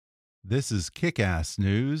This is Kick-Ass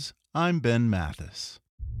News. I'm Ben Mathis.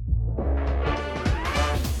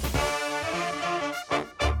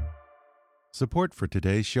 Support for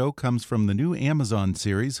today's show comes from the new Amazon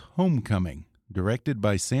series Homecoming, directed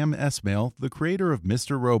by Sam Esmail, the creator of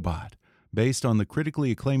Mr. Robot. Based on the critically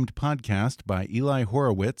acclaimed podcast by Eli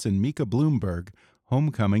Horowitz and Mika Bloomberg,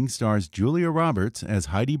 Homecoming stars Julia Roberts as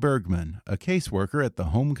Heidi Bergman, a caseworker at the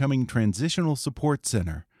Homecoming Transitional Support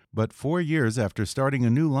Center. But 4 years after starting a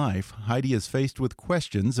new life, Heidi is faced with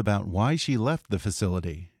questions about why she left the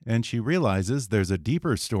facility, and she realizes there's a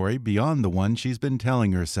deeper story beyond the one she's been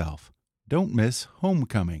telling herself. Don't miss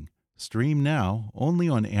Homecoming. Stream now only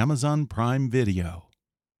on Amazon Prime Video.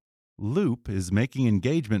 Loop is making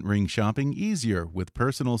engagement ring shopping easier with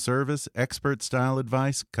personal service, expert style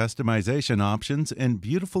advice, customization options, and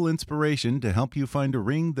beautiful inspiration to help you find a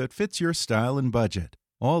ring that fits your style and budget.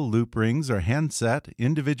 All Loop rings are hand-set,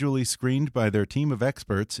 individually screened by their team of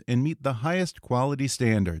experts, and meet the highest quality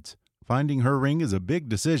standards. Finding her ring is a big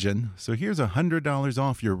decision, so here's $100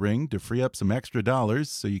 off your ring to free up some extra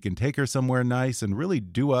dollars so you can take her somewhere nice and really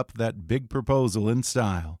do up that big proposal in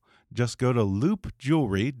style. Just go to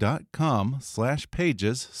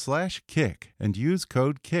loopjewelry.com/pages/kick and use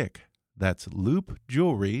code KICK. That's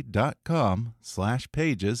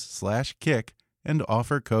loopjewelry.com/pages/kick and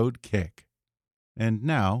offer code KICK. And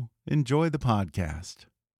now, enjoy the podcast.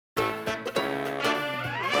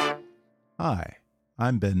 Hi,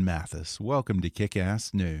 I'm Ben Mathis. Welcome to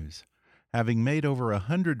Kick-Ass News. Having made over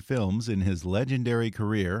 100 films in his legendary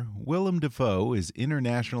career, Willem Dafoe is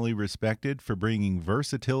internationally respected for bringing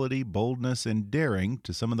versatility, boldness, and daring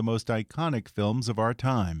to some of the most iconic films of our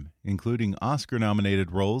time, including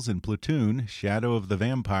Oscar-nominated roles in Platoon, Shadow of the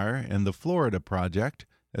Vampire, and The Florida Project,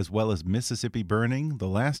 as well as Mississippi Burning, The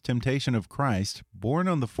Last Temptation of Christ, Born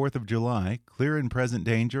on the 4th of July, Clear and Present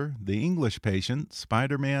Danger, The English Patient,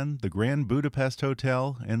 Spider-Man, The Grand Budapest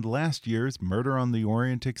Hotel, and last year's Murder on the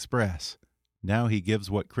Orient Express. Now he gives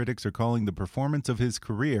what critics are calling the performance of his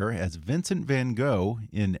career as Vincent van Gogh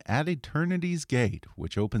in At Eternity's Gate,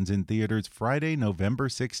 which opens in theaters Friday, November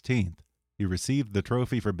 16th. He received the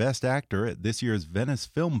trophy for Best Actor at this year's Venice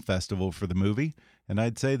Film Festival for the movie, and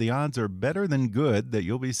I'd say the odds are better than good that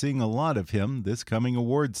you'll be seeing a lot of him this coming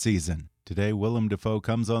awards season. Today, Willem Dafoe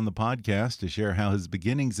comes on the podcast to share how his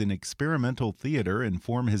beginnings in experimental theater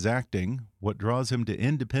inform his acting, what draws him to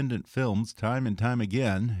independent films time and time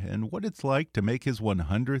again, and what it's like to make his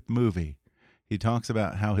 100th movie. He talks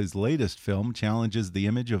about how his latest film challenges the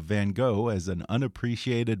image of Van Gogh as an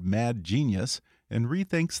unappreciated mad genius and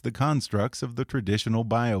rethinks the constructs of the traditional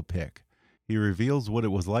biopic. He reveals what it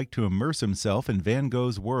was like to immerse himself in Van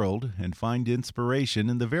Gogh's world and find inspiration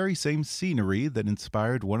in the very same scenery that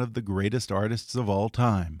inspired one of the greatest artists of all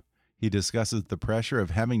time. He discusses the pressure of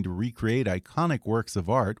having to recreate iconic works of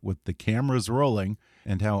art with the cameras rolling,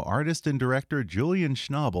 and how artist and director Julian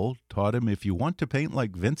Schnabel taught him if you want to paint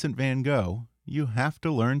like Vincent van Gogh, you have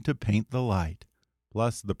to learn to paint the light.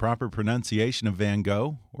 Plus the proper pronunciation of Van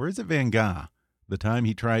Gogh, or is it Van Gogh? The time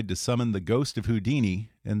he tried to summon the ghost of Houdini,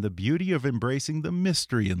 and the beauty of embracing the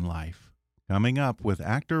mystery in life. Coming up with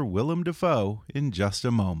actor Willem Dafoe in just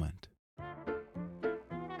a moment.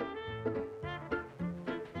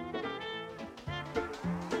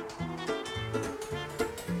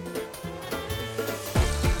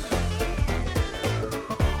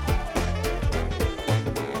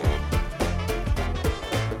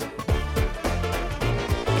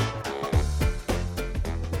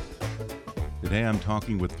 Today I'm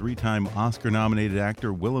talking with three-time Oscar-nominated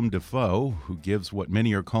actor Willem Dafoe, who gives what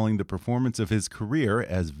many are calling the performance of his career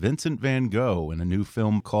as Vincent van Gogh in a new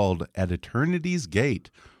film called At Eternity's Gate.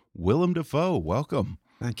 Willem Dafoe, welcome.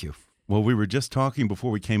 Thank you. Well, we were just talking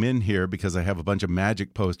before we came in here, because I have a bunch of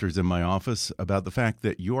magic posters in my office, about the fact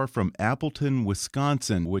that you're from Appleton,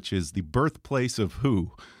 Wisconsin, which is the birthplace of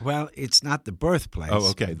who? Well, it's not the birthplace.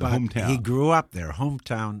 Oh, okay, the hometown. He grew up there,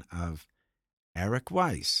 hometown of Eric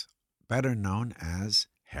Weiss, better known as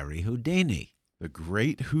Harry Houdini. The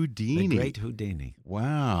Great Houdini. The Great Houdini.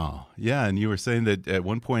 Wow. Yeah, and you were saying that at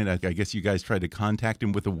one point, I guess you guys tried to contact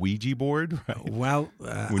him with a Ouija board, right? Well,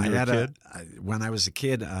 when you were a kid? When I was a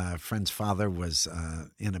kid, a friend's father was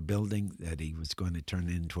in a building that he was going to turn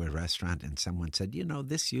into a restaurant, and someone said, you know,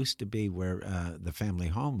 this used to be where the family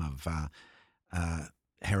home of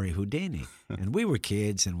Harry Houdini. And we were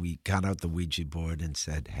kids, and we got out the Ouija board and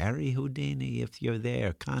said, Harry Houdini, if you're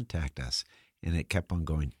there, contact us. And it kept on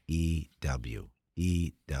going, E-W,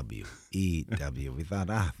 E-W, E-W. We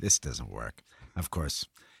thought, this doesn't work. Of course,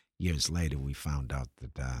 years later, we found out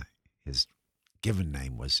that his given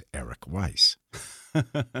name was Eric Weiss.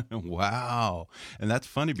 Wow. And that's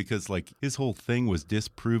funny because like his whole thing was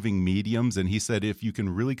disproving mediums. And he said, if you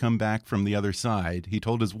can really come back from the other side, he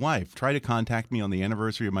told his wife, try to contact me on the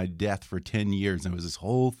anniversary of my death for 10 years. And it was this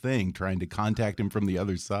whole thing trying to contact him from the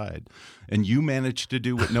other side. And you managed to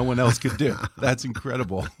do what no one else could do. That's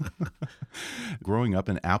incredible. Growing up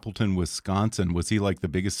in Appleton, Wisconsin, was he like the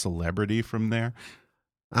biggest celebrity from there?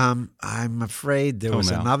 I'm afraid there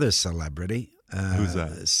was no. another celebrity. Who's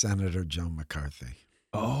that? Senator Joe McCarthy.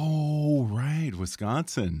 Oh, right.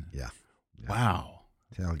 Wisconsin. Yeah. Wow.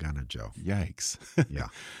 Tail Gunner Joe. Yikes. Yeah.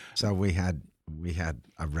 So we had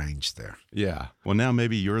a range there. Yeah. Well, now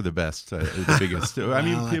maybe you're the best, the biggest. I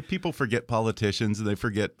mean, people forget politicians and they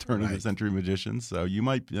forget turn of the century magicians. So you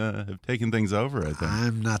might have taken things over, I think.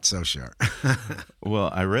 I'm not so sure. Well,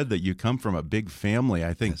 I read that you come from a big family.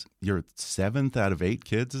 I think you're 7th out of 8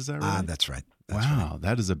 kids. Is that right? That's right. Wow.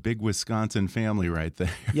 That is a big Wisconsin family right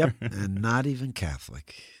there. Yep. And not even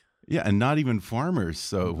Catholic. Yeah, and not even farmers.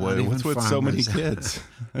 So what's with so many kids?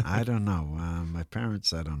 I don't know. My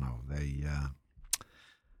parents, I don't know. They,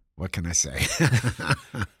 what can I say?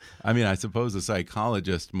 I mean, I suppose a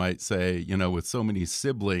psychologist might say, you know, with so many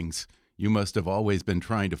siblings, you must have always been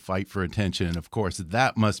trying to fight for attention. Of course,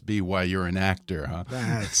 that must be why you're an actor, huh?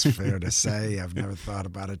 That's fair to say. I've never thought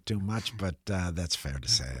about it too much, but that's fair to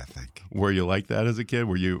say, I think. Were you like that as a kid?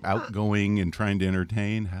 Were you outgoing and trying to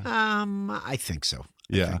entertain? I think so.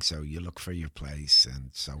 Yeah. I think so. You look for your place, and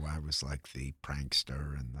so I was like the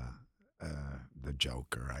prankster and the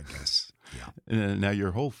joker, I guess. Yeah. Now,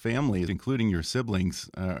 your whole family, including your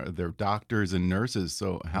siblings, they're doctors and nurses.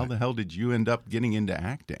 So how the hell did you end up getting into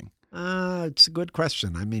acting? It's a good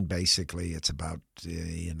question. I mean, basically, it's about,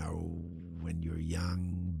 when you're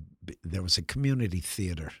young, there was a community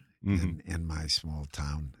theater in my small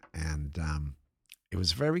town, and it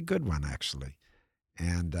was a very good one, actually.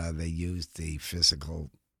 And they used the physical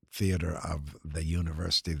theater of the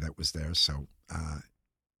university that was there. So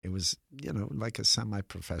it was, like a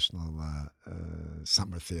semi-professional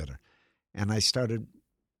summer theater. And I started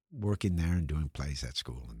working there and doing plays at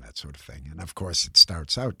school and that sort of thing. And, of course, it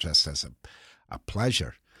starts out just as a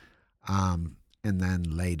pleasure. And then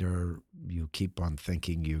later you keep on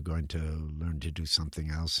thinking you're going to learn to do something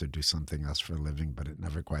else or do something else for a living, but it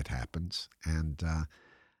never quite happens. And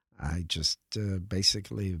I just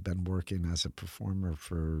basically have been working as a performer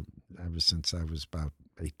ever since I was about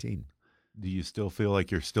 18. Do you still feel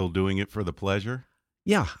like you're still doing it for the pleasure?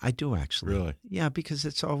 Yeah, I do actually. Really? Yeah, because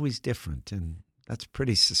it's always different, and that's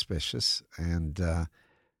pretty suspicious. And,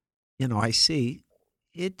 I see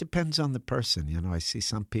it depends on the person. I see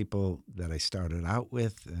some people that I started out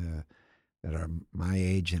with that are my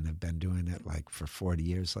age and have been doing it like for 40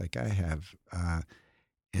 years like I have.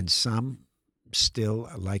 And some still,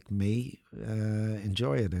 like me,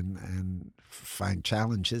 enjoy it and find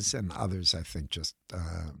challenges, and others, I think, just,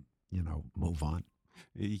 move on.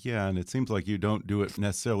 Yeah, and it seems like you don't do it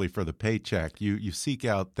necessarily for the paycheck. You seek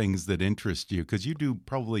out things that interest you, because you do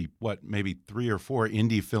probably, maybe 3 or 4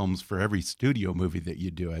 indie films for every studio movie that you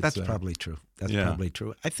do, I'd That's say. probably true. That's probably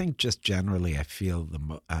true. I think just generally I feel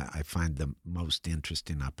I find the most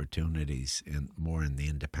interesting opportunities more in the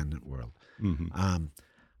independent world.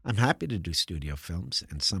 I'm happy to do studio films,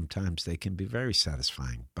 and sometimes they can be very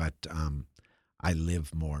satisfying, but I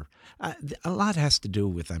live more. A lot has to do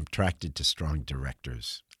with I'm attracted to strong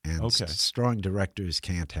directors, and strong directors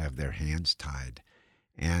can't have their hands tied.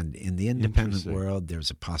 And in the independent world, there's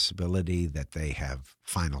a possibility that they have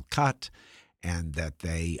final cut, and that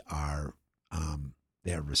they are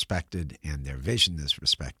they're respected and their vision is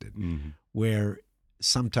respected. Where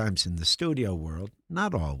sometimes in the studio world,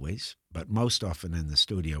 not always, but most often in the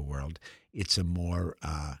studio world, it's a more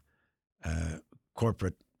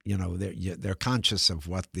corporate. They're conscious of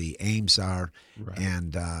what the aims are,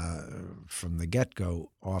 and from the get-go,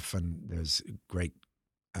 often there's great.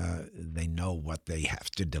 They know what they have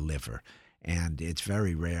to deliver, and it's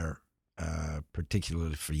very rare,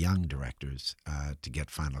 particularly for young directors, to get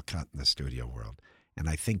final cut in the studio world. And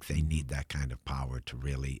I think they need that kind of power to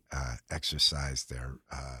really exercise their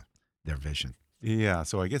vision. Yeah,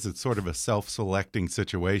 so I guess it's sort of a self-selecting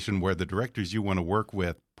situation where the directors you want to work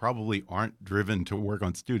with probably aren't driven to work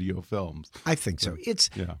on studio films. I think so. It's,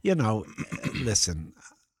 listen,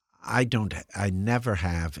 I never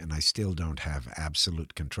have, and I still don't have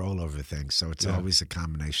absolute control over things. So it's always a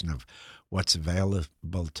combination of what's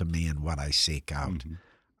available to me and what I seek out.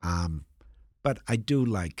 But I do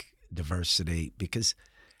like diversity because,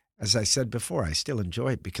 as I said before, I still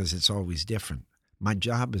enjoy it because it's always different. My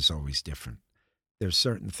job is always different. There's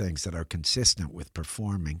certain things that are consistent with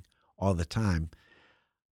performing all the time.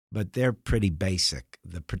 but they're pretty basic.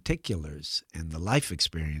 The particulars and the life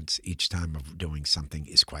experience each time of doing something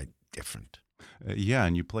is quite different. Yeah,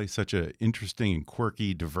 and you play such an interesting and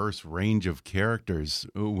quirky, diverse range of characters.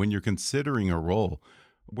 When you're considering a role,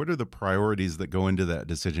 what are the priorities that go into that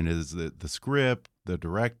decision? Is it the script, the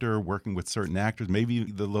director, working with certain actors, maybe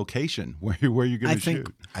the location where you're going to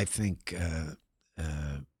shoot? I think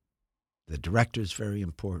the director is very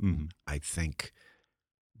important. Mm-hmm. I think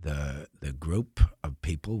the group of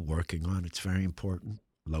people working on it's very important.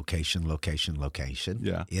 Location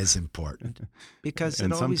is important because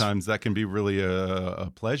and sometimes that can be really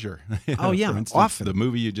a pleasure. Oh yeah, for instance, often the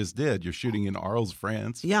movie you just did, you're shooting in Arles,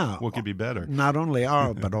 France. Yeah, what could be better? Not only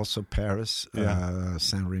Arles but also Paris, Yeah.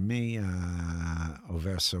 Saint-Remy,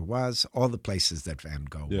 Auvers-sur-Oise, all the places that Van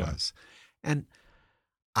Gogh was, and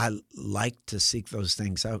I like to seek those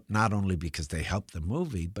things out, not only because they help the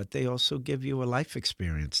movie, but they also give you a life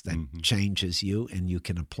experience that changes you, and you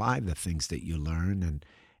can apply the things that you learn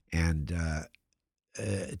and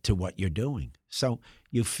to what you're doing. So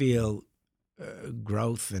you feel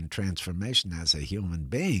growth and transformation as a human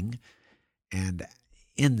being, and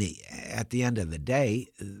at the end of the day,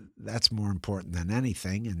 that's more important than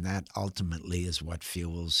anything, and that ultimately is what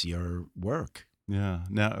fuels your work. Yeah.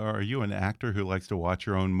 Now, are you an actor who likes to watch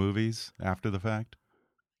your own movies after the fact?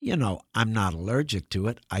 You know, I'm not allergic to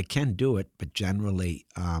it. I can do it, but generally,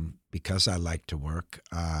 because I like to work,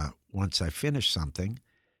 once I finish something,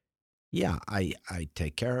 I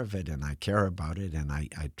take care of it and I care about it, and I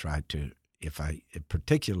try to,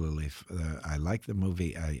 particularly if I like the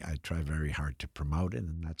movie, I try very hard to promote it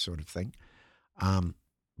and that sort of thing.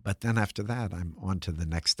 But then after that, I'm on to the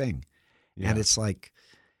next thing. Yeah. And it's like,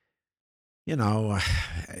 you know,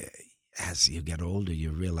 as you get older, you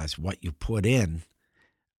realize what you put in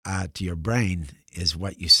to your brain is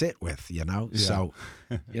what you sit with, you know? Yeah. So,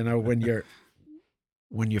 you know, when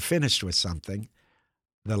you're finished with something,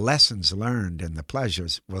 the lessons learned and the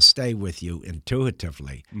pleasures will stay with you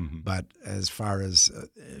intuitively. Mm-hmm. But as far as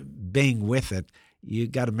being with it, you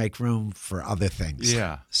got to make room for other things.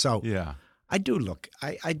 Yeah. So yeah. I do look,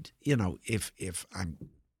 you know, if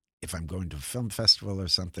I'm going to a film festival or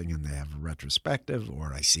something and they have a retrospective,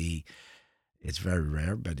 or I see, it's very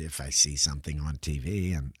rare, but if I see something on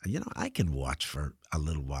TV and, you know, I can watch for a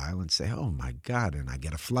little while and say, oh my God, and I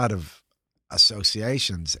get a flood of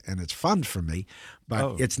associations and it's fun for me,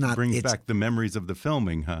 but it's not. Brings back the memories of the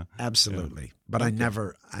filming, huh? Absolutely. Yeah. But okay.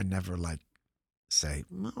 I never like say,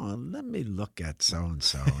 oh, let me look at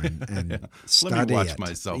so-and-so and study let me watch it.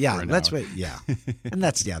 myself yeah, for an let's hour. wait. Yeah. And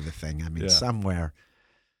that's the other thing. I mean, somewhere,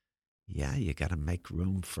 you got to make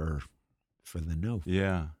room for the new.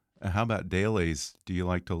 Yeah. How about dailies? Do you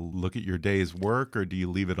like to look at your day's work, or do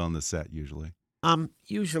you leave it on the set usually?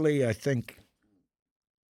 Usually I think,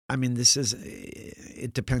 I mean,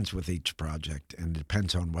 it depends with each project, and it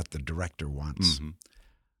depends on what the director wants. Mm-hmm.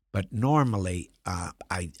 But normally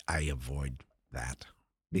I avoid that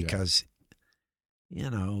because, you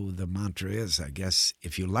know, the mantra is, I guess,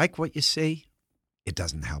 if you like what you see, it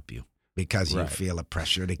doesn't help you. Because you feel a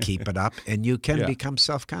pressure to keep it up, and you can become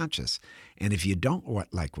self-conscious. And if you don't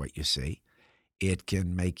like what you see, it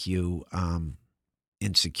can make you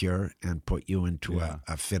insecure and put you into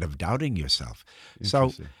a fit of doubting yourself.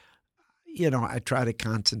 So, you know, I try to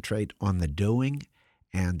concentrate on the doing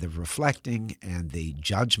and the reflecting and the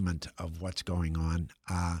judgment of what's going on.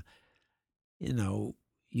 You know,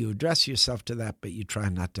 you address yourself to that, but you try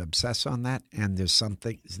not to obsess on that. And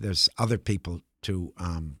there's other people to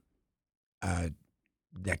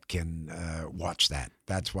that can watch that.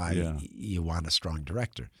 That's why you want a strong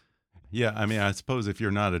director. Yeah, I mean, I suppose if you're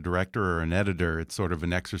not a director or an editor, it's sort of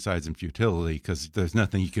an exercise in futility because there's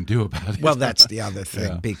nothing you can do about it. Well, that's the other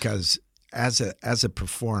thing, because as a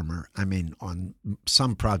performer, I mean, on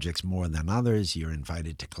some projects more than others, you're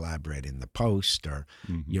invited to collaborate in the post, or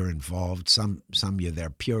you're involved. Some you're there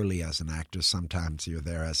purely as an actor. Sometimes you're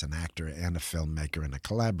there as an actor and a filmmaker and a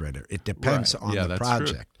collaborator. It depends on the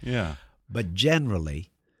project. True. Yeah. But generally,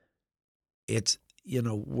 it's, you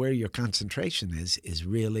know, where your concentration is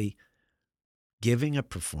really giving a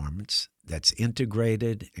performance that's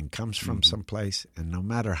integrated and comes from someplace. And no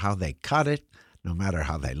matter how they cut it, no matter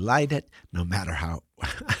how they light it, no matter how,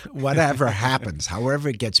 whatever happens, however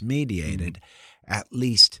it gets mediated, at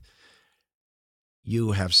least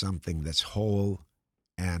you have something that's whole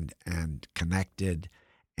and connected.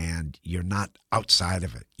 And you're not outside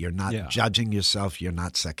of it. You're not judging yourself. You're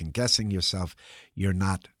not second-guessing yourself. You're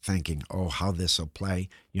not thinking, oh, how this will play.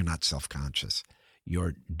 You're not self-conscious.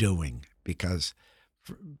 You're doing, because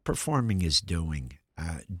performing is doing.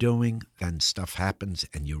 Doing, then stuff happens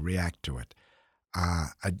and you react to it.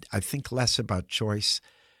 I think less about choice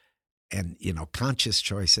and conscious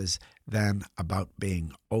choices than about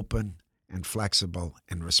being open and flexible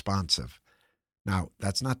and responsive. Now,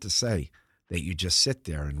 that's not to say that you just sit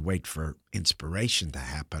there and wait for inspiration to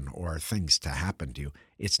happen or things to happen to you.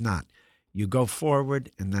 It's not. You go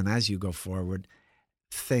forward, and then as you go forward,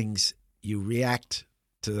 you react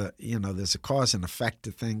to there's a cause and effect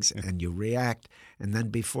to things, and you react, and then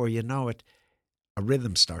before you know it, a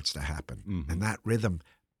rhythm starts to happen. Mm-hmm. And that rhythm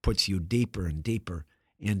puts you deeper and deeper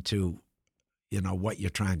into what you're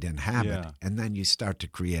trying to inhabit. Yeah. And then you start to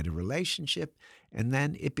create a relationship, and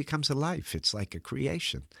then it becomes a life. It's like a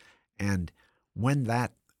creation. And when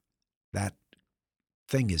that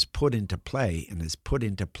thing is put into play, and is put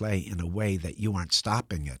into play in a way that you aren't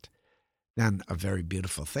stopping it, then a very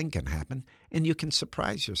beautiful thing can happen, and you can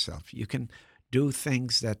surprise yourself. You can do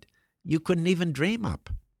things that you couldn't even dream up.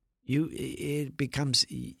 It becomes,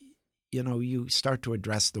 you start to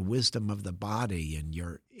address the wisdom of the body and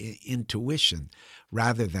your intuition,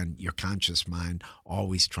 rather than your conscious mind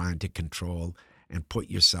always trying to control and put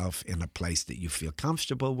yourself in a place that you feel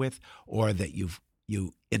comfortable with, or that you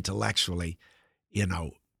intellectually,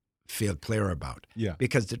 feel clear about. Yeah.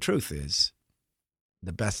 Because the truth is,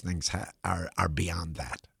 the best things are beyond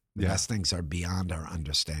that. The best things are beyond our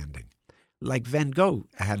understanding. Like Van Gogh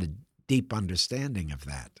had a deep understanding of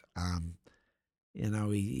that.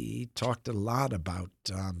 He talked a lot about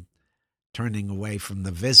turning away from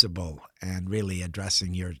the visible and really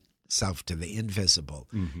addressing yourself to the invisible.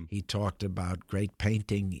 Mm-hmm. He talked about great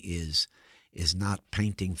painting is not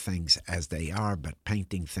painting things as they are, but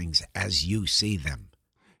painting things as you see them.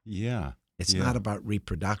 Yeah. It's not about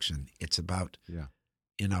reproduction. It's about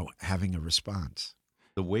having a response.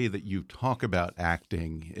 The way that you talk about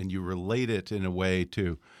acting, and you relate it in a way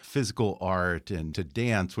to physical art and to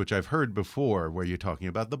dance, which I've heard before, where you're talking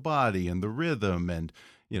about the body and the rhythm and,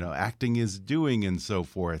 acting is doing and so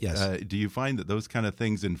forth. Yes. Do you find that those kind of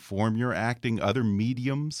things inform your acting, other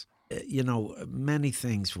mediums? Many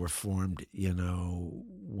things were formed,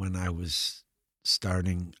 when I was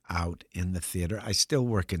starting out in the theater. I still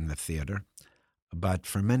work in the theater, but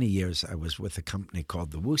for many years I was with a company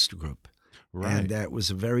called the Wooster Group. Right. And that was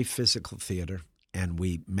a very physical theater, and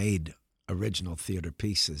we made original theater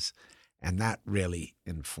pieces, and that really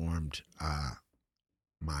informed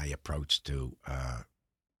my approach to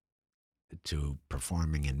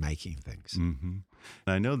performing and making things. Mm-hmm.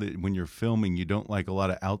 And I know that when you're filming, you don't like a lot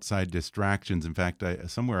of outside distractions. In fact,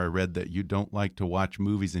 somewhere I read that you don't like to watch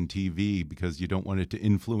movies and TV because you don't want it to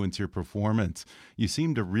influence your performance. You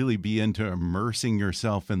seem to really be into immersing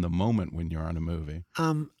yourself in the moment when you're on a movie.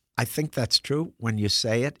 I think that's true. When you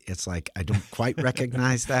say it, it's like I don't quite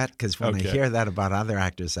recognize that, because when I hear that about other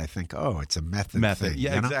actors, I think, oh, it's a method thing.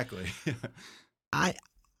 Yeah, exactly.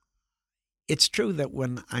 It's true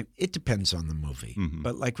that it depends on the movie. Mm-hmm.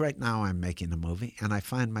 But like right now, I'm making a movie, and I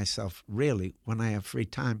find myself really, when I have free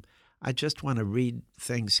time, I just want to read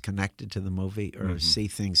things connected to the movie, or see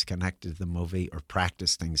things connected to the movie, or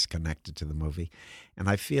practice things connected to the movie. And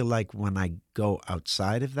I feel like when I go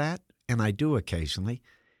outside of that, and I do occasionally,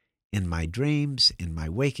 in my dreams, in my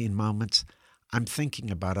waking moments, I'm thinking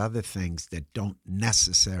about other things that don't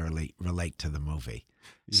necessarily relate to the movie.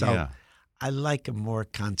 So I like a more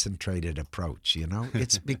concentrated approach,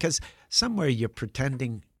 It's because somewhere you're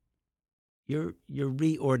pretending you're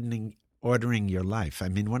ordering your life. I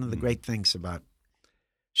mean, one of the great things about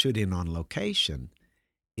shooting on location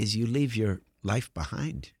is you leave your life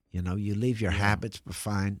behind. You leave your habits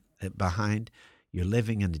behind. You're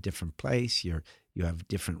living in a different place. You have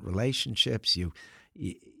different relationships.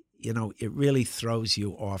 It really throws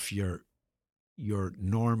you off your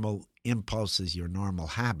normal impulses, your normal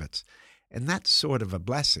habits. And that's sort of a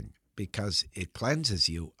blessing, because it cleanses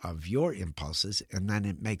you of your impulses, and then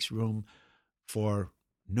it makes room for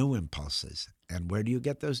new impulses. And where do you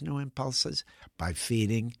get those new impulses? By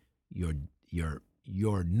feeding your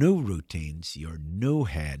new routines, your new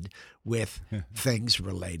head, with things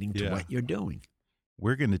relating to what you're doing.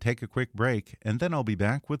 We're going to take a quick break, and then I'll be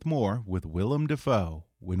back with more with Willem Dafoe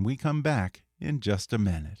when we come back in just a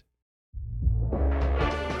minute.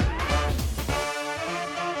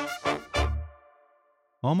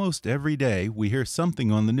 Almost every day, we hear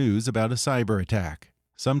something on the news about a cyber attack.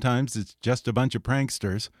 Sometimes it's just a bunch of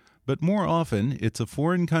pranksters, but more often it's a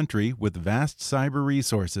foreign country with vast cyber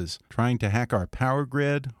resources trying to hack our power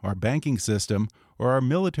grid, our banking system, or our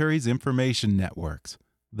military's information networks.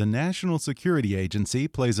 The National Security Agency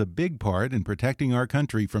plays a big part in protecting our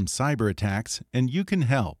country from cyber attacks, and you can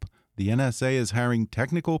help. The NSA is hiring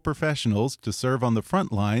technical professionals to serve on the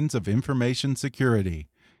front lines of information security.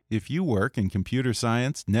 If you work in computer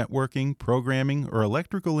science, networking, programming, or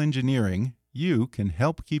electrical engineering, you can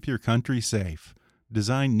help keep your country safe.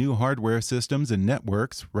 Design new hardware systems and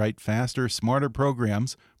networks, write faster, smarter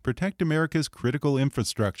programs, protect America's critical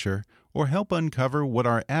infrastructure, or help uncover what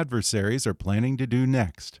our adversaries are planning to do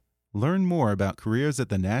next. Learn more about careers at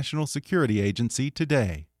the National Security Agency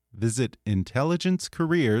today. Visit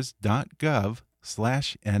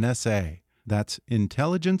intelligencecareers.gov/NSA. That's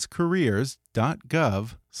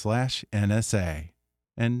intelligencecareers.gov/NSA.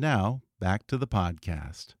 And now, back to the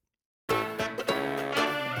podcast.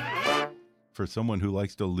 For someone who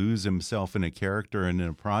likes to lose himself in a character and in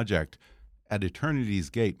a project, At Eternity's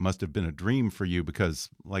Gate must have been a dream for you because,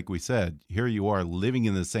 like we said, here you are living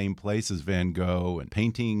in the same place as Van Gogh and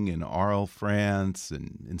painting in Arles, France.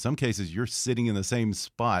 And in some cases, you're sitting in the same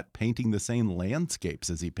spot painting the same landscapes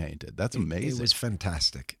as he painted. That's amazing. It was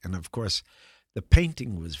fantastic. And of course, the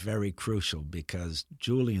painting was very crucial because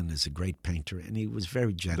Julian is a great painter and he was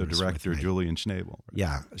very generous. The director, with me. Julian Schnabel. Right?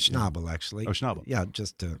 Yeah, Schnabel, actually. Oh, Schnabel. Yeah,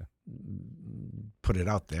 just to put it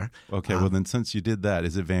out there. Okay, well then since you did that,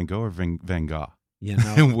 is it Van Gogh or Van Gogh? You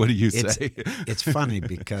know, what do you say? It's funny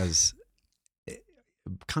because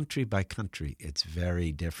country by country, it's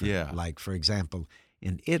very different. Yeah. Like, for example,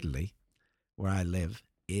 in Italy, where I live,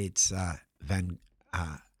 it's Van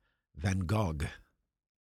Gogh.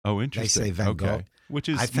 Oh, interesting. They say Van Gogh. Which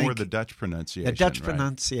is more the Dutch pronunciation. The Dutch right?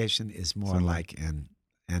 pronunciation is more like, and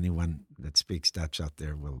anyone that speaks Dutch out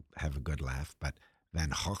there will have a good laugh, but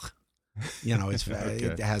Van Gogh, you know, it's Okay.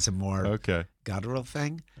 it has a more guttural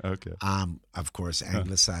thing. Okay. Of course,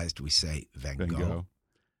 anglicized, we say Van Gogh.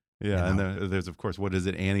 Yeah, You know? and there's, of course, what is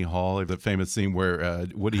it, Annie Hall, the famous scene where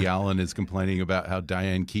Woody Allen is complaining about how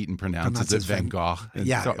Diane Keaton pronounces it Van Gogh. And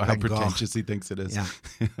yeah, so, how Van pretentious Gogh. he thinks it is. Yeah,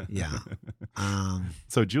 yeah.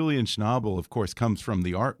 So Julian Schnabel, of course, comes from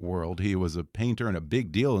the art world. He was a painter and a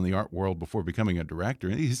big deal in the art world before becoming a director.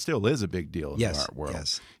 And he still is a big deal in the art world.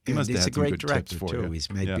 Yes, He must have he's had a great some good director, tips for too. you.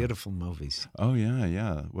 He's made beautiful movies. Oh, yeah,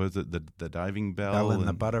 yeah. Was it the Diving Bell? Bell and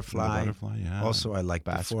the Butterfly. Yeah. Also, I like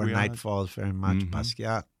Before Basquiat. Night Falls very much.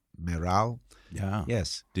 Basquiat, Miral. Yeah.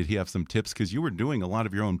 Yes. Did he have some tips? Because you were doing a lot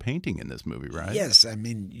of your own painting in this movie, right? Yes. I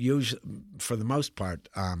mean, usually, for the most part,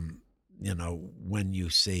 you know, when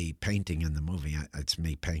you see painting in the movie, it's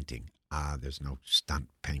me painting. There's no stunt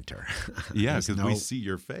painter. Yeah, because we see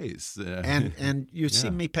your face. And you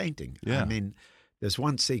see me painting. Yeah. I mean, there's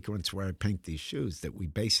one sequence where I paint these shoes that we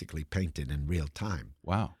basically painted in real time.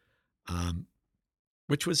 Wow.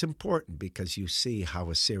 Which was important because you see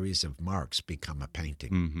how a series of marks become a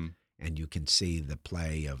painting. Mm-hmm. And you can see the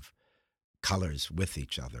play of colors with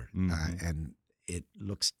each other. Mm-hmm. And it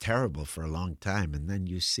looks terrible for a long time. And then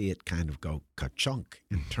you see it kind of go ka-chunk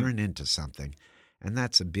and turn into something. And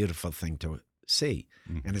that's a beautiful thing to see.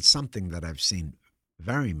 Mm-hmm. And it's something that I've seen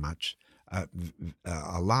very much, a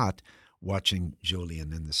lot, watching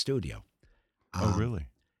Julian in the studio. Oh, really?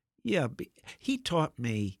 Yeah. He taught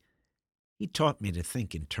me to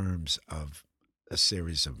think in terms of a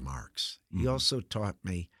series of marks. He also taught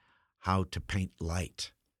me how to paint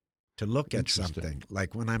light, to look at something.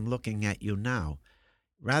 Like when I'm looking at you now,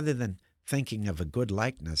 rather than thinking of a good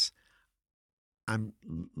likeness, I'm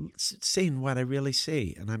seeing what I really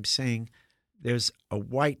see. And I'm saying there's a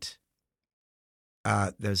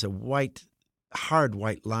hard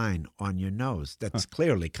white line on your nose that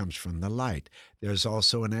clearly comes from the light. There's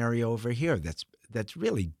also an area over here that's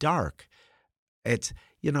really dark. It's,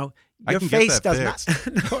 you know, your face does not.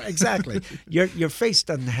 No, exactly. Your face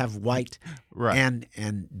doesn't have white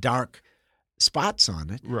and dark spots on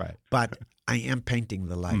it. Right. But I am painting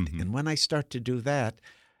the light, and when I start to do that,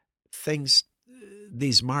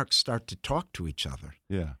 these marks start to talk to each other.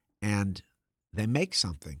 Yeah. And they make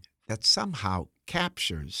something that somehow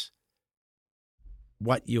captures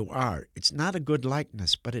what you are. It's not a good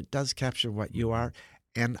likeness, but it does capture what you are.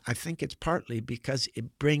 And I think it's partly because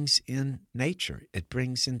it brings in nature. It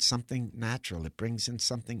brings in something natural. It brings in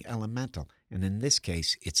something elemental. And in this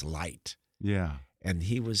case, it's light. Yeah. And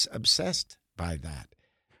he was obsessed by that.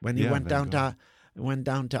 When he went down to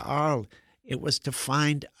Arles, it was to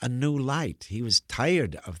find a new light. He was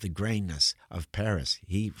tired of the grayness of Paris.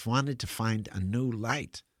 He wanted to find a new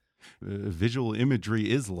light. Visual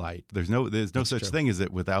imagery is light. There's no such thing as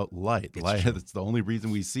it without light. It's the only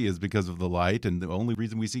reason we see is because of the light, and the only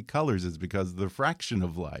reason we see colors is because of the fraction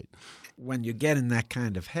of light. When you get in that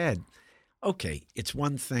kind of head, okay, it's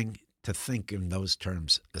one thing to think in those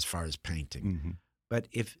terms as far as painting, but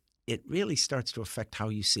if it really starts to affect how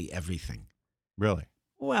you see everything. Really?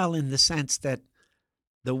 Well, in the sense that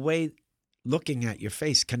the way looking at your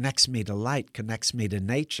face connects me to light, connects me to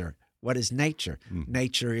nature. What is nature?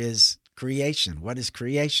 Nature is creation. What is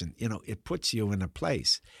creation? You know, it puts you in a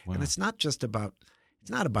place. Wow. And it's not just about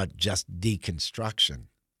it's not about just deconstruction,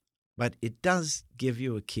 but it does give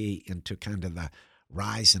you a key into kind of the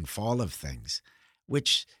rise and fall of things,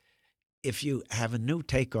 which if you have a new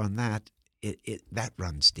take on that, that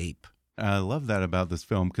runs deep. I love that about this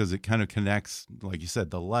film because it kind of connects, like you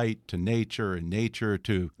said, the light to nature and nature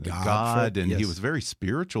to God. And he was a very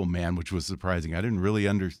spiritual man, which was surprising. I didn't really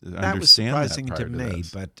understand that. That was surprising to me,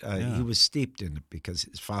 but he was steeped in it because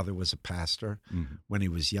his father was a pastor. Mm-hmm. When he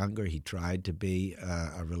was younger, he tried to be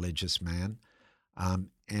a religious man,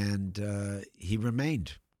 and he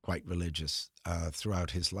remained quite religious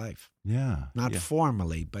throughout his life. Yeah, not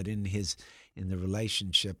formally, but in the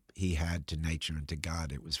relationship he had to nature and to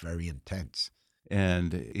God, it was very intense.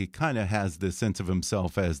 And he kind of has this sense of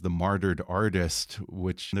himself as the martyred artist,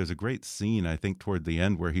 which there's a great scene, I think, toward the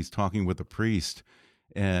end where he's talking with a priest,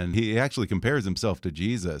 and he actually compares himself to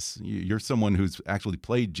Jesus. You're someone who's actually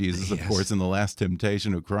played Jesus, of course, in The Last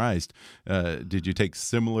Temptation of Christ. Did you take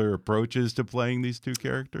similar approaches to playing these two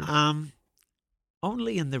characters?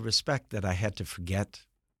 Only in the respect that I had to forget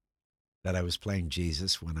that I was playing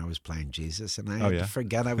Jesus when I was playing Jesus, and I had to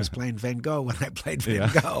forget I was playing Van Gogh when I played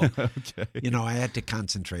Van Gogh. Okay. You know, I had to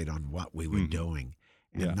concentrate on what we were doing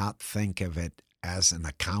and not think of it as an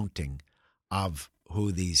accounting of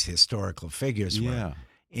who these historical figures were.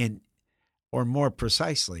 Or more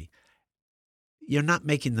precisely, you're not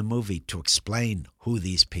making the movie to explain who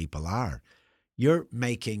these people are. You're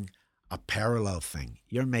making a parallel thing.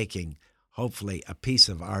 You're making, hopefully, a piece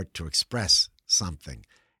of art to express something.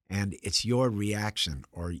 And it's your reaction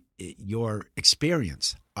or your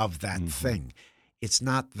experience of that thing. It's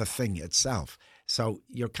not the thing itself. So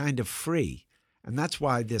you're kind of free. And that's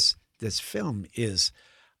why this film is,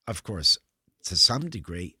 of course, to some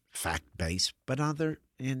degree, fact-based, but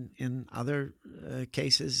in other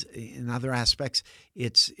cases, in other aspects,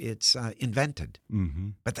 it's invented. Mm-hmm.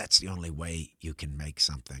 But that's the only way you can make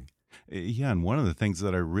something. Yeah, and one of the things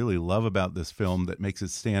that I really love about this film that makes it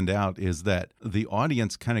stand out is that the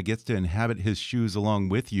audience kind of gets to inhabit his shoes along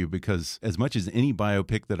with you, because as much as any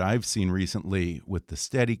biopic that I've seen recently, with the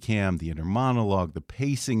Steadicam, the inner monologue, the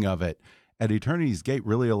pacing of it, At Eternity's Gate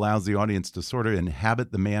really allows the audience to sort of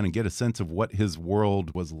inhabit the man and get a sense of what his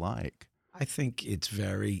world was like. I think it's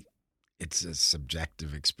a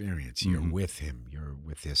subjective experience. You're with him, you're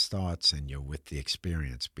with his thoughts, and you're with the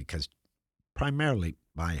experience, because primarily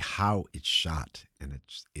by how it's shot. And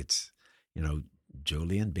it's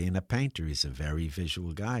Julian, being a painter, he's a very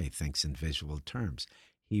visual guy. He thinks in visual terms.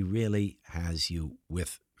 He really has you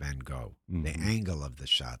with Van Gogh. Mm-hmm. The angle of the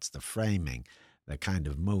shots, the framing, the kind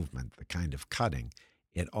of movement, the kind of cutting,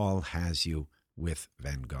 it all has you with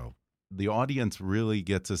Van Gogh. The audience really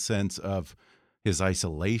gets a sense of his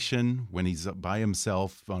isolation when he's by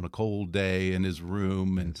himself on a cold day in his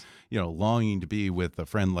room, and longing to be with a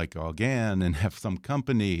friend like Gauguin and have some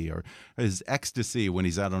company, or his ecstasy when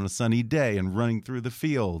he's out on a sunny day and running through the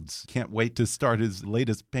fields. Can't wait to start his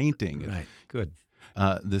latest painting. Right, good.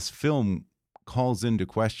 This film calls into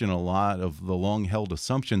question a lot of the long-held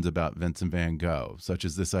assumptions about Vincent van Gogh, such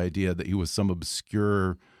as this idea that he was some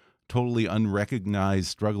obscure, totally unrecognized,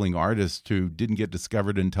 struggling artist who didn't get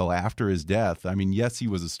discovered until after his death. I mean, yes, he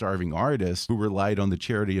was a starving artist who relied on the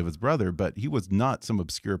charity of his brother, but he was not some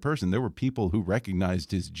obscure person. There were people who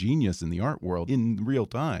recognized his genius in the art world in real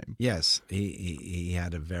time. Yes, he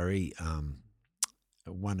had a very,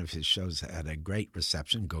 one of his shows had a great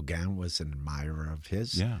reception. Gauguin was an admirer of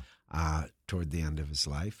his toward the end of his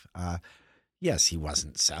life. Yes, he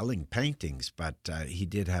wasn't selling paintings, but he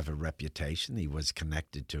did have a reputation. He was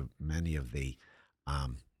connected to many of the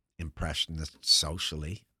impressionists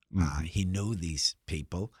socially. He knew these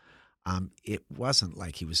people. It wasn't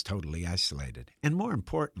like he was totally isolated. And more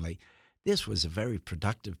importantly, this was a very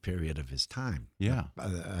productive period of his time.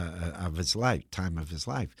 Of his life, time of his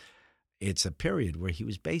life. It's a period where he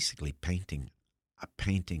was basically painting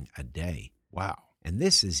a day. Wow. And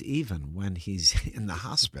this is even when he's in the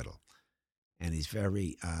hospital. And he's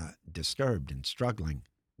very disturbed and struggling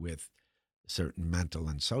with certain mental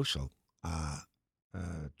and social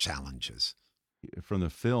challenges. From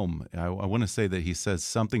the film, I want to say that he says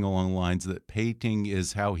something along the lines that painting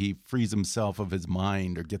is how he frees himself of his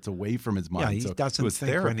mind or gets away from his mind. Yeah, he doesn't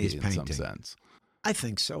think when he's painting. In some sense. I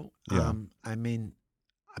think so. Yeah.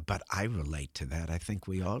 But I relate to that. I think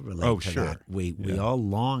we all relate to that. We all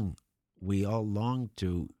long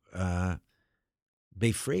to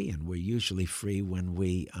be free, and we're usually free when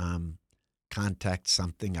we contact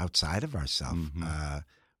something outside of ourselves,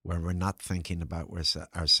 where we're not thinking about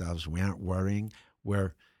ourselves. We aren't worrying.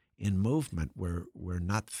 We're in movement. We're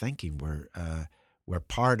not thinking. We're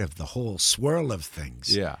part of the whole swirl of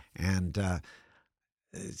things. Yeah. And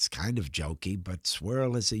it's kind of jokey, but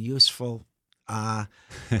swirl is a useful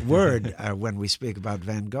word when we speak about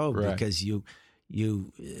Van Gogh, Right. because you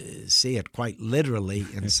see it quite literally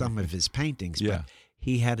in some of his paintings, Yeah. but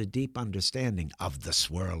he had a deep understanding of the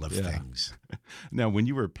swirl of things. Now, when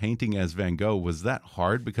you were painting as Van Gogh, was that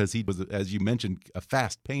hard? Because he was, as you mentioned, a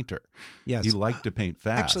fast painter. Yes. He liked to paint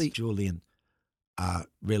fast. Actually, Julian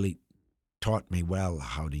really taught me well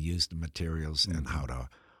how to use the materials and how to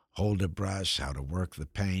hold a brush, how to work the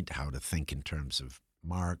paint, how to think in terms of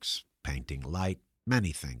marks, painting light,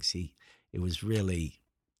 many things. It was really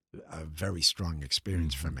a very strong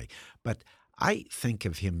experience for me. But I think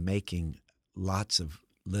of him making lots of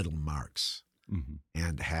little marks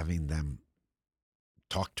and having them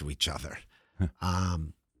talk to each other.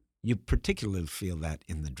 You particularly feel that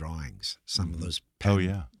in the drawings. Some of those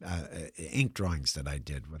ink drawings that I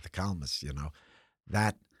did with the Calmus,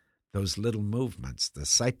 that those little movements, the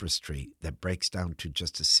cypress tree that breaks down to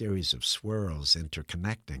just a series of swirls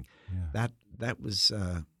interconnecting, that was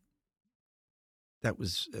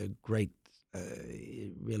great.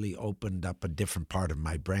 It really opened up a different part of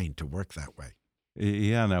my brain to work that way.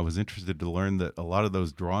 Yeah, and I was interested to learn that a lot of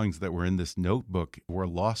those drawings that were in this notebook were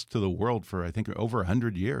lost to the world for, I think, over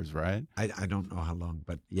 100 years, right? I don't know how long,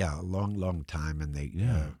 but yeah, a long, long time, and they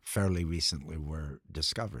fairly recently were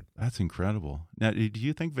discovered. That's incredible. Now, do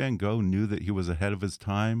you think Van Gogh knew that he was ahead of his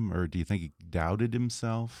time, or do you think he doubted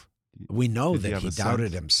himself? We know that he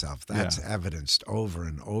doubted himself. That's evidenced over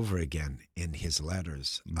and over again in his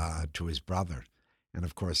letters to his brother. And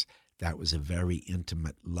of course, that was a very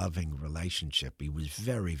intimate, loving relationship. He was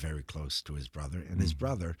very, very close to his brother, and his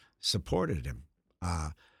brother supported him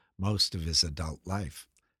most of his adult life,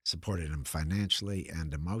 supported him financially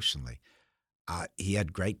and emotionally. He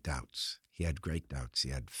had great doubts. He had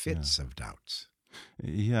fits of doubts.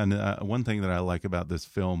 Yeah, and one thing that I like about this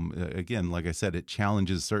film, again, like I said, it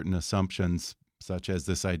challenges certain assumptions, such as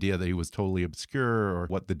this idea that he was totally obscure, or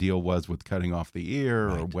what the deal was with cutting off the ear,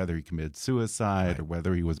 or whether he committed suicide, or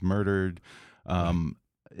whether he was murdered.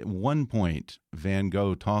 At one point, Van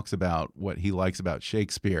Gogh talks about what he likes about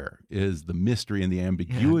Shakespeare is the mystery and the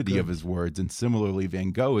ambiguity of his words. And similarly,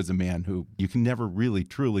 Van Gogh is a man who you can never really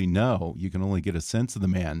truly know. You can only get a sense of the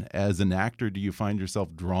man. As an actor, do you find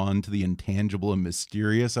yourself drawn to the intangible and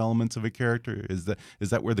mysterious elements of a character? Is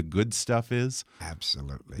that where the good stuff is?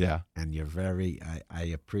 Absolutely. Yeah. And you're I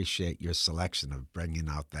appreciate your selection of bringing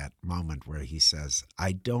out that moment where he says,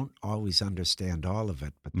 I don't always understand all of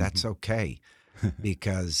it, but that's okay.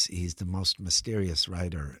 Because he's the most mysterious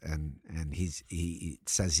writer, and he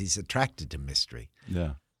says he's attracted to mystery.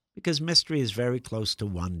 Yeah. Because mystery is very close to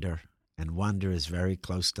wonder, and wonder is very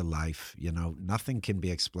close to life. Nothing can be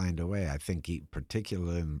explained away. I think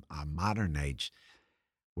particularly in our modern age,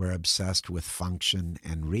 we're obsessed with function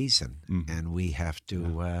and reason, and we have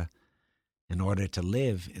to, in order to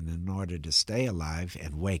live and in order to stay alive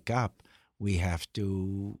and wake up, we have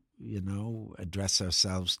to address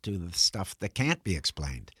ourselves to the stuff that can't be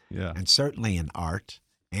explained. Yeah. And certainly in art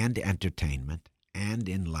and entertainment and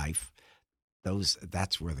in life,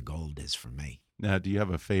 that's where the gold is for me. Now, do you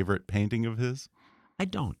have a favorite painting of his? I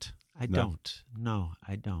don't. No,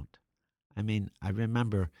 I don't. I mean, I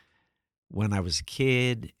remember when I was a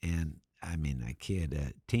kid, a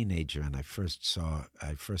teenager, and I first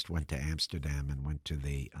went to Amsterdam and went to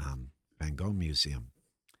the Van Gogh Museum,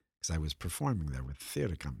 because I was performing there with the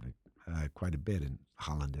theater company quite a bit in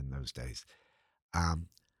Holland in those days.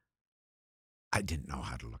 I didn't know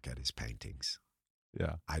how to look at his paintings.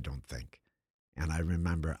 Yeah, I don't think. And I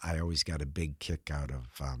remember I always got a big kick out of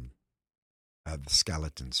the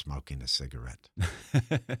skeleton smoking a cigarette.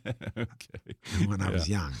 Okay. When I was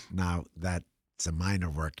young. Now that's a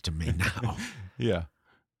minor work to me now. Yeah.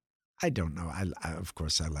 I don't know. Of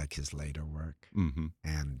course, I like his later work,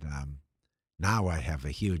 and. Now I have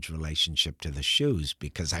a huge relationship to the shoes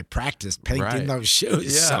because I practiced painting those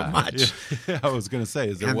shoes so much. Yeah. I was going to say,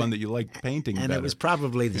 is there one that you liked painting And better? It was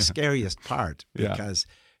probably the scariest part because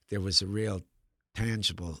there was a real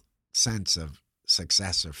tangible sense of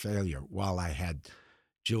success or failure. While I had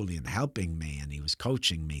Julian helping me and he was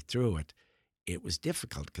coaching me through it, it was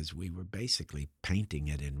difficult because we were basically painting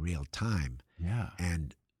it in real time. Yeah.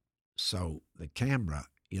 And so the camera...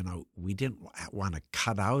 we didn't want to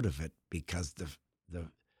cut out of it because the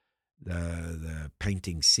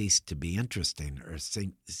painting ceased to be interesting or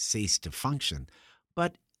ceased to function.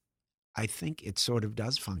 But I think it sort of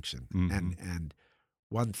does function. And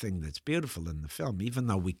one thing that's beautiful in the film, even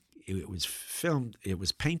though it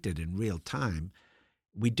was painted in real time,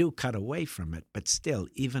 we do cut away from it. But still,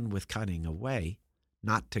 even with cutting away,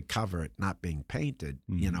 not to cover it not being painted,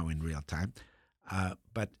 in real time,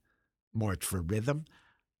 but more for rhythm.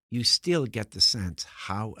 you still get the sense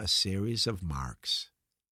how a series of marks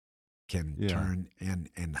can turn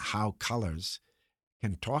and how colors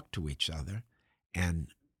can talk to each other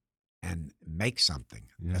and make something.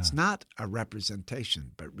 Yeah. It's not a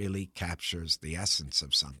representation, but really captures the essence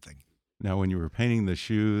of something. Now, when you were painting the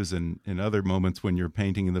shoes and in other moments when you're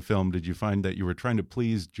painting in the film, did you find that you were trying to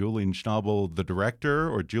please Julian Schnabel, the director,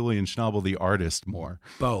 or Julian Schnabel, the artist, more?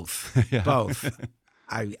 Both. Both.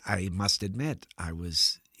 I must admit,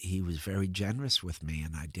 he was very generous with me,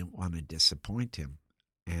 and I didn't want to disappoint him.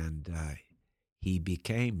 And he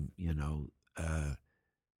became, no,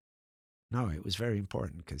 it was very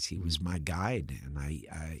important because he was my guide and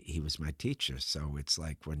he was my teacher. So it's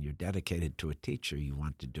like when you're dedicated to a teacher, you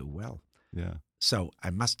want to do well. Yeah. So I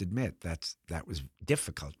must admit that was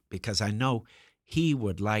difficult because I know he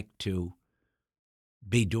would like to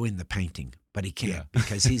be doing the painting, but he can't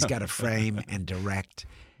because he's got to frame and direct.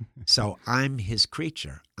 So I'm his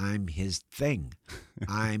creature. I'm his thing.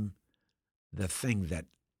 I'm the thing that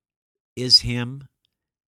is him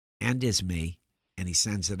and is me, and he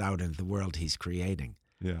sends it out into the world he's creating.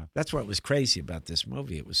 Yeah. That's what was crazy about this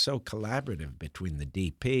movie. It was so collaborative between the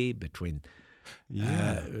DP, between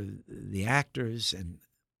the actors, and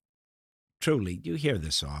truly, you hear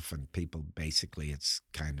this often. People basically, it's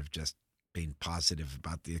kind of just being positive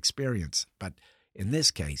about the experience. But in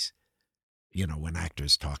this case, when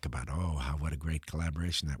actors talk about, what a great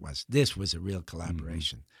collaboration that was. This was a real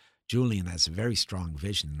collaboration. Mm-hmm. Julian has a very strong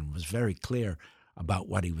vision and was very clear about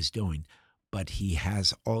what he was doing, but he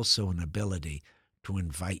has also an ability to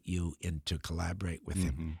invite you in to collaborate with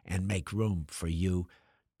him and make room for you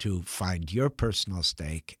to find your personal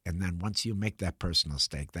stake. And then once you make that personal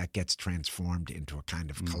stake, that gets transformed into a kind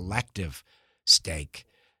of collective stake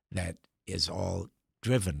that is all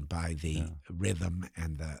driven by the rhythm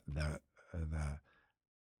and the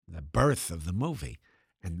birth of the movie.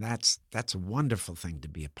 And that's a wonderful thing to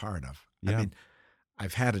be a part of. Yeah. I mean,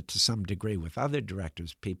 I've had it to some degree with other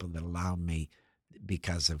directors, people that allow me,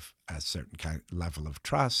 because of a certain kind level of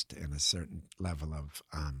trust and a certain level of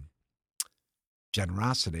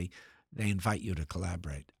generosity, they invite you to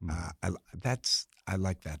collaborate. I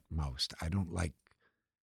like that most. I don't like.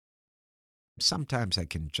 Sometimes I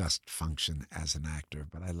can just function as an actor,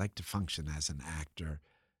 but I like to function as an actor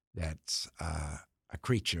that's a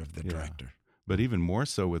creature of the director. But even more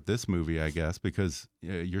so with this movie, I guess, because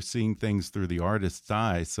you're seeing things through the artist's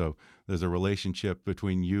eye. So there's a relationship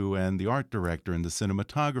between you and the art director and the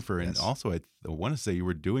cinematographer. And also, I want to say you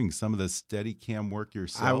were doing some of the steady cam work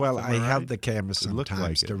yourself. I held the camera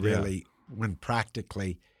sometimes to really, when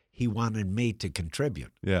practically he wanted me to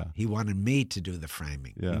contribute. Yeah. He wanted me to do the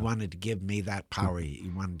framing. Yeah. He wanted to give me that power. He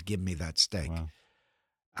wanted to give me that stake.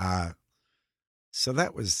 Wow. So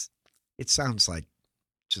that was, it sounds like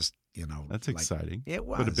just, that's exciting. It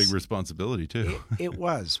was. But a big responsibility, too. It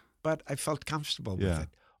was, but I felt comfortable with it.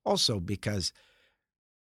 Also because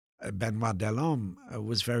Benoit Delhomme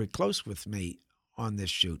was very close with me on this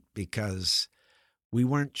shoot because we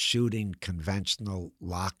weren't shooting conventional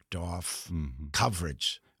locked-off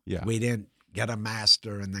coverage. Yeah. We didn't get a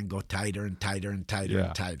master and then go tighter and tighter and tighter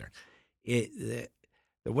and tighter. The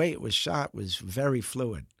way it was shot was very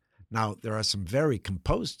fluid. Now, there are some very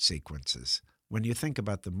composed sequences. When you think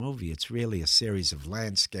about the movie, it's really a series of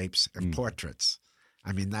landscapes and portraits.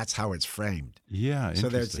 I mean, that's how it's framed. Yeah, so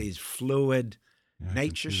there's these fluid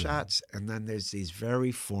nature shots, and then there's these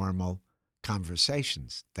very formal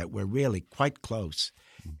conversations that we're really quite close,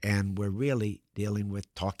 and we're really dealing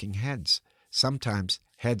with talking heads. Sometimes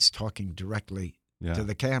heads talking directly to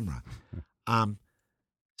the camera.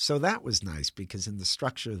 So that was nice because in the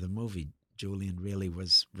structure of the movie, Julian really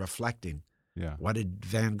was reflecting. What did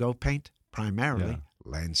Van Gogh paint? Primarily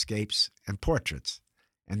landscapes and portraits.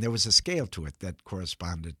 And there was a scale to it that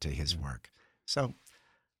corresponded to his work. So,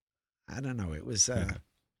 I don't know. It was...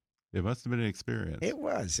 It must have been an experience. It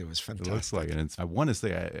was fantastic. It looks like it. And I want to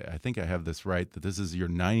say, I think I have this right, that this is your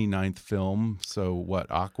 99th film. So what,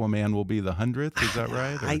 Aquaman will be the 100th? Is that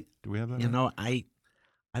right? Do we have that right?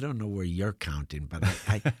 I don't know where you're counting, but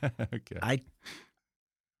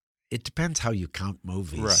it depends how you count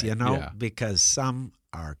movies, because some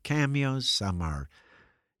are cameos, some are,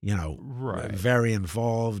 very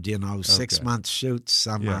involved, 6 month shoots,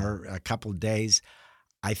 some are a couple days,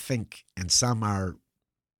 I think, and some are,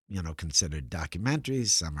 considered documentaries,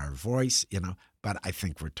 some are voice, but I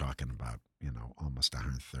think we're talking about, almost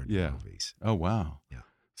 130 movies. Oh, wow. Yeah.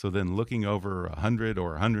 So then looking over 100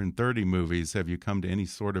 or 130 movies, have you come to any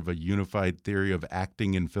sort of a unified theory of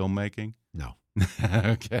acting and filmmaking? No.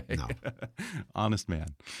 Okay. No. Honest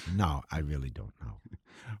man. No, I really don't know.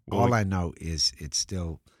 Well, all I know is it's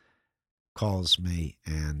still calls me,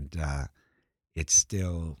 and it's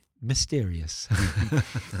still mysterious.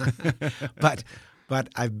 but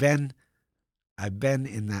I've been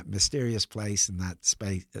in that mysterious place, in that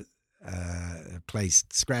space, place,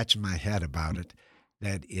 scratching my head about it,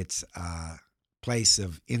 that it's a place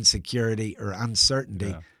of insecurity or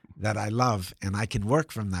uncertainty that I love, and I can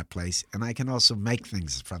work from that place, and I can also make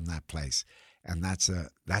things from that place. And that's a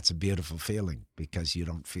beautiful feeling, because you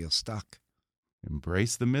don't feel stuck.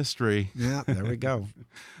 Embrace the mystery. Yeah, there we go.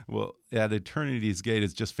 Well, At Eternity's Gate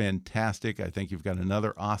is just fantastic. I think you've got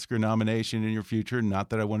another Oscar nomination in your future. Not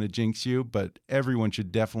that I want to jinx you, but everyone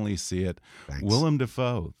should definitely see it. Thanks. Willem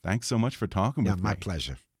Dafoe, thanks so much for talking with me. My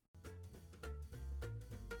pleasure.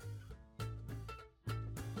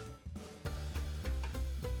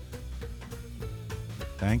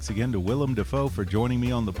 Thanks again to Willem Dafoe for joining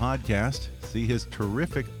me on the podcast. See his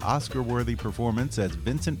terrific Oscar-worthy performance as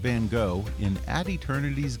Vincent van Gogh in At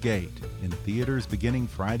Eternity's Gate in theaters beginning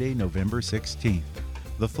Friday, November 16th.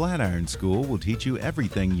 The Flatiron School will teach you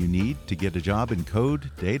everything you need to get a job in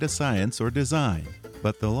code, data science, or design.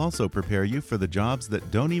 But they'll also prepare you for the jobs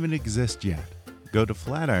that don't even exist yet. Go to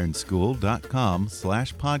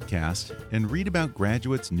flatironschool.com/podcast and read about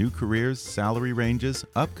graduates' new careers, salary ranges,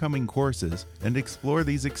 upcoming courses, and explore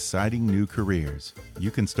these exciting new careers.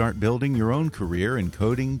 You can start building your own career in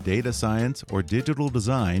coding, data science, or digital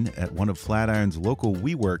design at one of Flatiron's local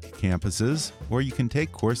WeWork campuses, or you can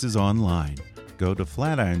take courses online. Go to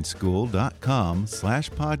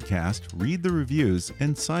flatironschool.com/podcast, read the reviews,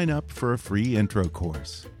 and sign up for a free intro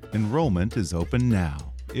course. Enrollment is open now.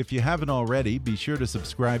 If you haven't already, be sure to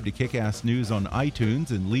subscribe to Kick-Ass News on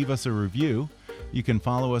iTunes and leave us a review. You can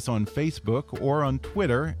follow us on Facebook or on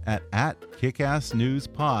Twitter at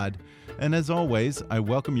 @KickassNewsPod. And as always, I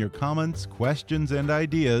welcome your comments, questions, and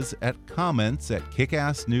ideas at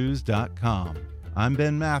comments@kickassnews.com. I'm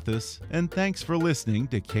Ben Mathis, and thanks for listening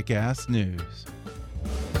to Kick-Ass News.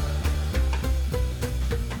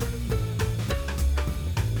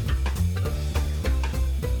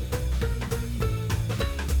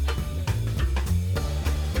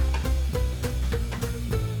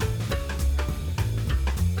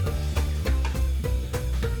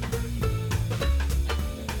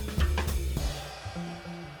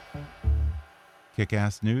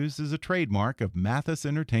 Kick-Ass News is a trademark of Mathis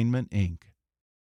Entertainment, Inc.